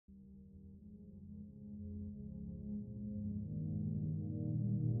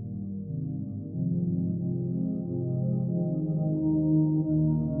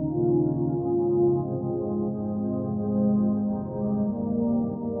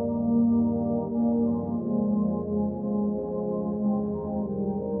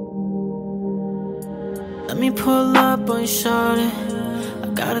Let me pull up on you, shorty. I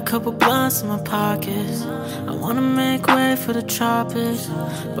got a couple blunts in my pockets. I wanna make way for the tropics,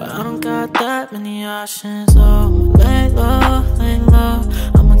 but I don't got that many options. Oh, lay low,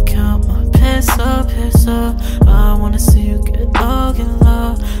 I'ma count my piss up. I wanna see you get low.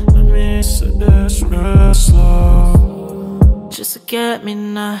 Let me sit this real slow. Just to get me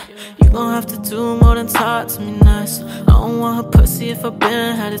tonight, you gon' have to do more than talk to me nice. I don't want her pussy if I've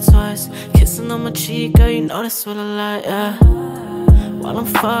been had it twice. Kissing on my cheek, girl, you know that's what I like, yeah. While I'm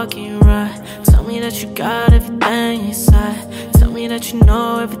fucking you right, tell me that you got everything inside. Tell me that you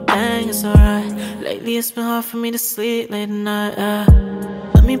know everything is alright. Lately it's been hard for me to sleep late at night, yeah.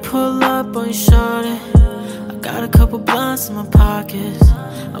 Let me pull up on you, shorty. I got a couple blunts in my pockets.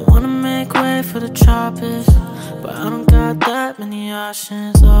 I wanna make way for the tropics, but I don't got that many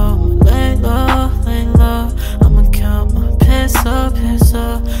options. Oh, lay low, I'ma count my piss up.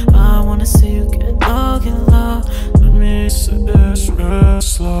 I wanna see you get low. Let me sit this real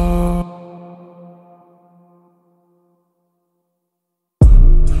slow.